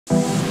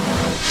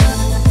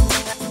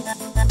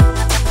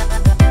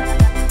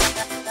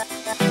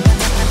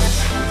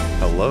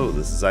Hello,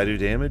 this is I Do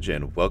Damage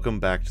and welcome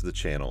back to the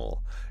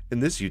channel. In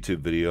this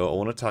YouTube video, I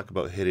want to talk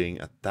about hitting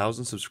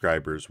 1,000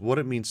 subscribers, what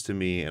it means to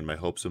me, and my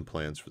hopes and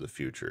plans for the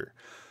future.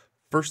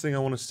 First thing I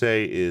want to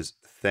say is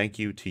thank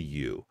you to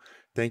you.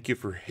 Thank you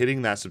for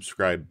hitting that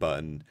subscribe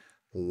button,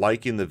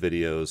 liking the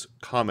videos,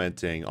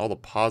 commenting, all the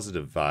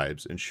positive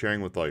vibes, and sharing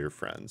with all your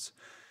friends.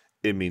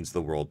 It means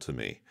the world to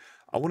me.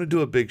 I want to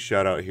do a big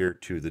shout out here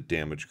to the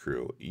Damage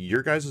crew.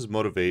 Your guys'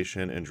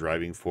 motivation and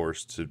driving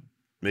force to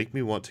make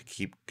me want to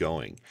keep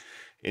going.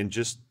 And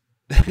just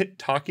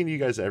talking to you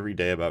guys every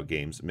day about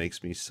games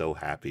makes me so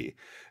happy.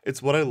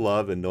 It's what I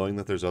love, and knowing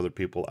that there's other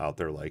people out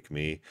there like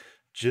me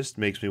just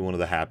makes me one of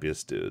the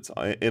happiest dudes.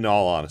 In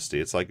all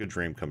honesty, it's like a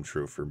dream come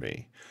true for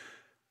me.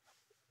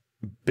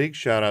 Big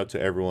shout out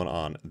to everyone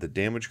on the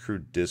Damage Crew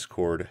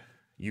Discord.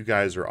 You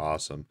guys are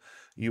awesome.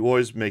 You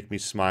always make me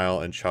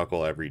smile and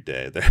chuckle every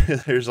day.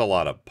 There's a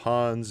lot of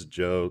puns,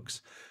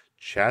 jokes,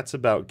 chats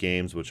about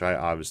games, which I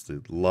obviously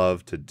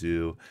love to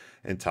do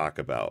and talk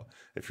about.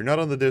 If you're not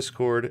on the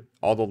Discord,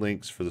 all the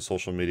links for the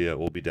social media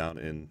will be down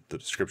in the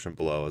description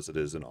below, as it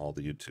is in all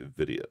the YouTube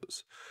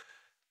videos.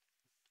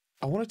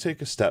 I want to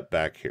take a step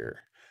back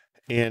here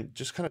and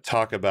just kind of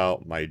talk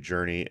about my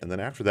journey, and then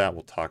after that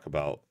we'll talk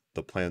about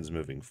the plans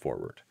moving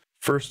forward.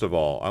 First of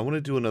all, I want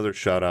to do another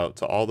shout out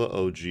to all the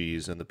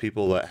OGs and the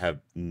people that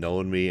have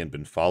known me and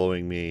been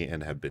following me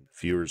and have been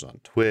viewers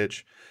on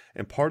Twitch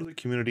and part of the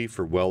community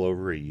for well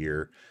over a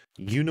year.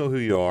 You know who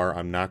you are.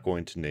 I'm not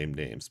going to name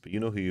names, but you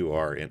know who you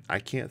are, and I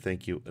can't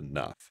thank you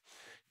enough.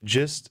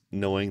 Just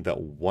knowing that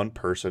one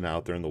person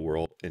out there in the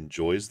world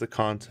enjoys the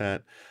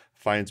content,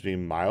 finds me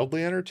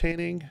mildly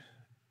entertaining,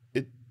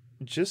 it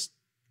just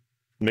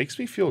makes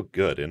me feel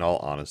good, in all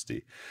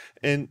honesty.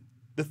 And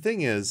the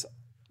thing is,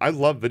 I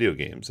love video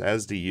games,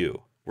 as do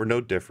you. We're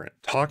no different.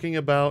 Talking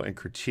about and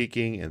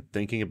critiquing and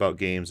thinking about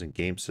games and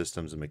game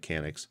systems and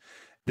mechanics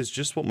is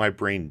just what my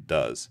brain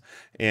does.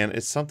 And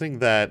it's something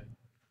that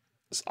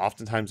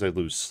oftentimes I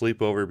lose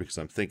sleep over because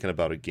I'm thinking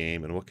about a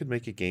game and what could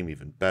make a game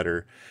even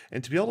better.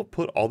 And to be able to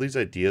put all these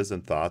ideas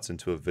and thoughts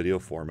into a video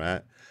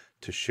format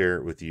to share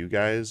it with you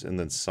guys, and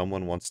then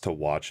someone wants to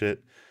watch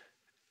it,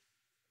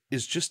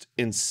 is just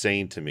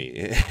insane to me.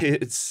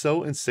 It's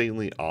so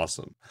insanely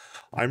awesome.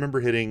 I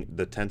remember hitting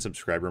the 10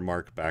 subscriber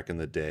mark back in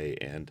the day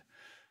and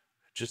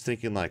just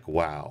thinking like,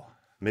 wow,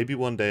 maybe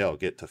one day I'll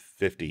get to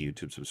 50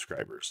 YouTube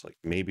subscribers. Like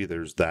maybe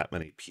there's that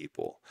many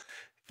people.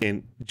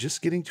 And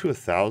just getting to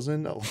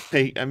 1,000,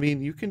 like, I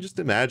mean, you can just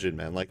imagine,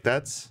 man, like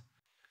it's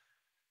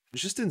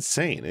just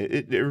insane.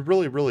 It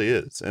really, really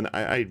is. And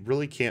I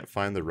really can't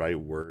find the right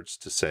words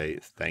to say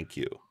thank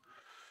you.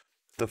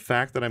 The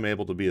fact that I'm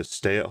able to be a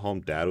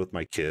stay-at-home dad with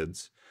my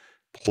kids,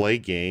 play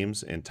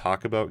games and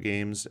talk about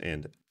games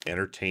and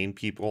entertain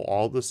people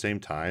all at the same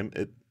time,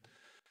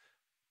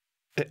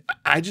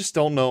 I just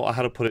don't know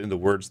how to put it into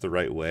words the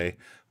right way,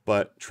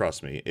 but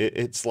trust me,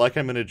 it's like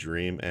I'm in a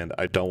dream and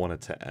I don't want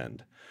it to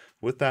end.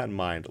 With that in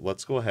mind,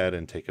 let's go ahead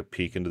and take a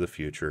peek into the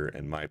future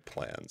and my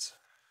plans.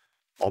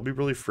 I'll be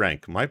really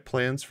frank, my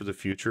plans for the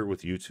future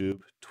with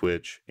YouTube,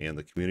 Twitch, and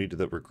the community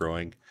that we're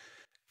growing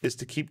is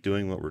to keep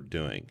doing what we're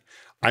doing.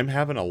 I'm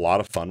having a lot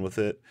of fun with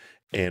it,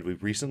 and we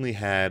recently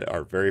had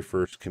our very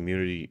first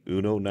community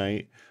Uno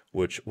night,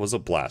 which was a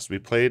blast. We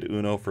played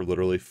Uno for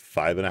literally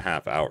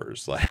 5.5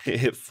 hours. Like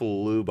it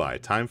flew by.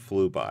 Time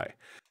flew by.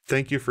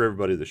 Thank you for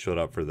everybody that showed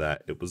up for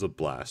that. It was a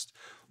blast.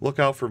 Look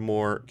out for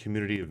more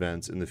community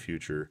events in the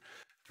future.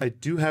 I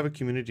do have a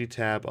community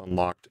tab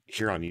unlocked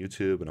here on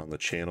YouTube and on the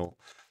channel.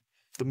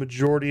 The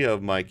majority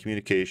of my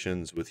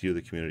communications with you,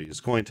 the community, is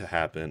going to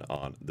happen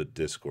on the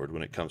Discord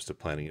when it comes to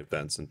planning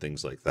events and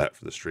things like that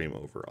for the stream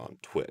over on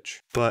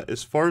Twitch. But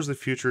as far as the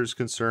future is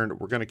concerned,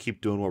 we're going to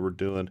keep doing what we're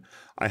doing.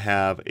 I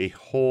have a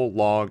whole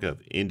log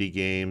of indie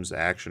games,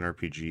 action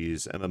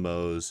RPGs,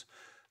 MMOs,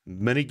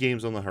 many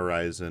games on the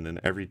horizon, and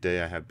every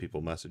day I have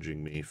people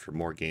messaging me for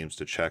more games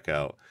to check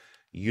out.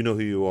 You know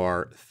who you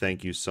are.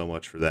 Thank you so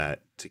much for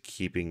that, to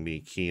keeping me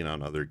keen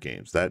on other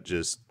games. That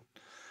just...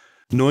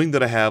 knowing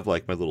that I have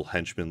like my little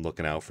henchmen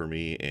looking out for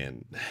me,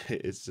 and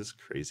it's just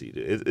crazy.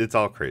 It's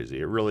all crazy.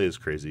 It really is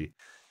crazy.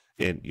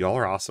 And y'all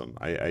are awesome.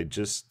 I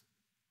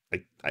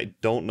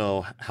don't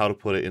know how to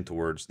put it into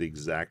words the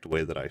exact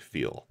way that I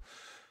feel.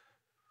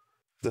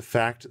 The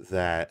fact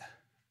that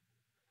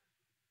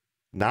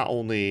not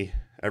only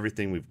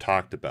everything we've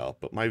talked about,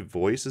 but my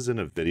voice is in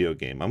a video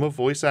game. I'm a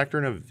voice actor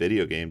in a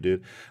video game,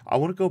 dude. I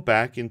want to go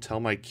back and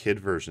tell my kid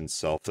version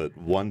self that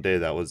one day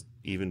that was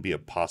even be a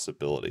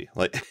possibility.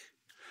 Like,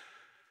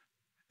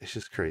 it's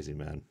just crazy,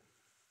 man.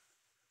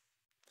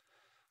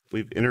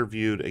 We've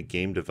interviewed a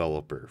game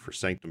developer for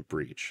Sanctum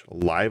Breach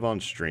live on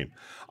stream.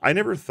 I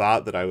never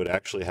thought that I would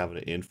actually have an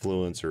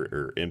influence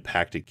or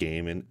impact a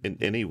game in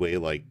any way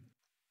like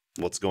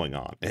what's going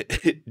on.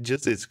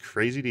 It's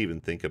crazy to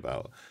even think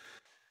about.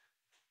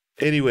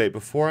 Anyway,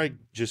 before I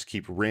just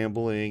keep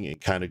rambling and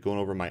kind of going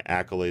over my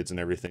accolades and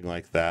everything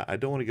like that, I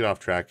don't want to get off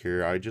track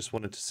here. I just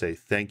wanted to say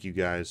thank you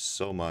guys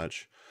so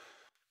much.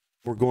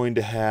 We're going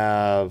to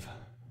have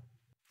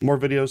more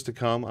videos to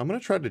come. I'm going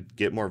to try to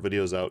get more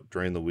videos out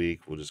during the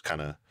week. We'll just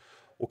kind of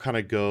we'll kind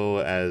of go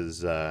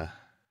as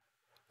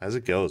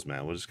it goes,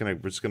 man. We're just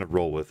gonna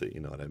roll with it. You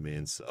know what I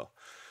mean? So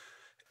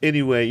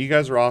anyway, you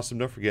guys are awesome.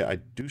 Don't forget, I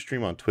do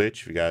stream on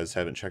Twitch. If you guys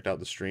haven't checked out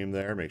the stream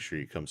there, make sure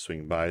you come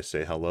swing by,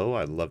 say hello.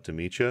 I'd love to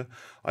meet you.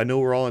 I know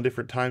we're all in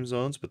different time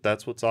zones, but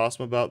that's what's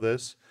awesome about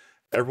this.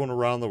 Everyone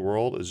around the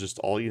world is just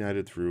all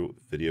united through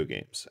video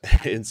games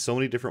in so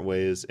many different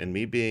ways. And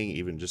me being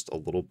even just a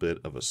little bit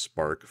of a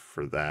spark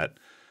for that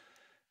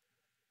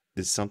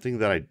is something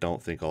that I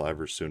don't think I'll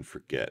ever soon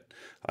forget.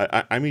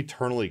 I'm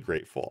eternally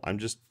grateful.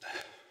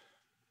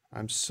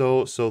 I'm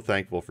so, so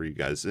thankful for you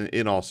guys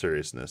in all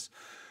seriousness.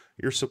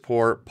 Your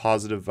support,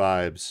 positive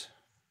vibes.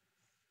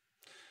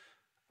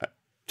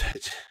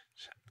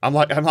 I'm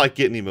like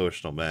getting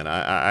emotional, man.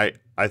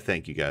 I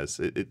thank you guys.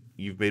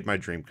 You've made my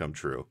dream come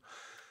true.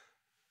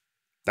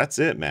 That's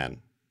it,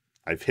 man.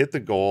 I've hit the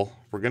goal.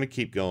 We're going to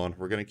keep going.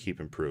 We're going to keep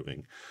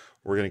improving.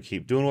 We're going to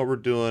keep doing what we're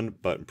doing,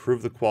 but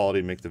improve the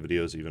quality, make the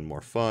videos even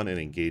more fun and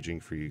engaging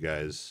for you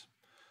guys.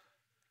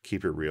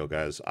 Keep it real,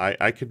 guys.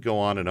 I could go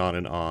on and on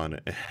and on,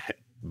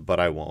 but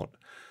I won't.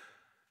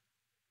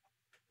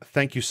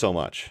 Thank you so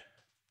much.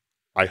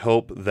 I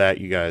hope that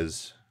you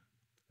guys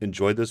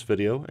enjoyed this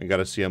video and got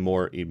to see a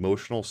more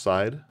emotional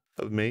side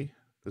of me.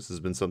 This has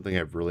been something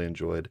I've really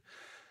enjoyed,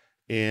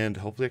 and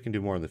hopefully I can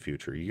do more in the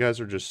future. You guys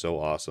are just so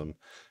awesome.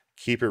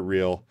 Keep it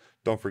real.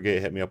 Don't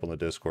forget, hit me up on the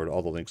Discord.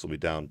 All the links will be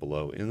down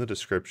below in the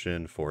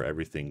description for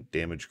everything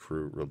Damage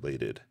Crew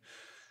related.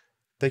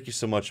 Thank you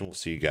so much, and we'll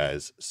see you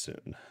guys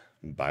soon.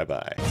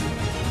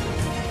 Bye-bye.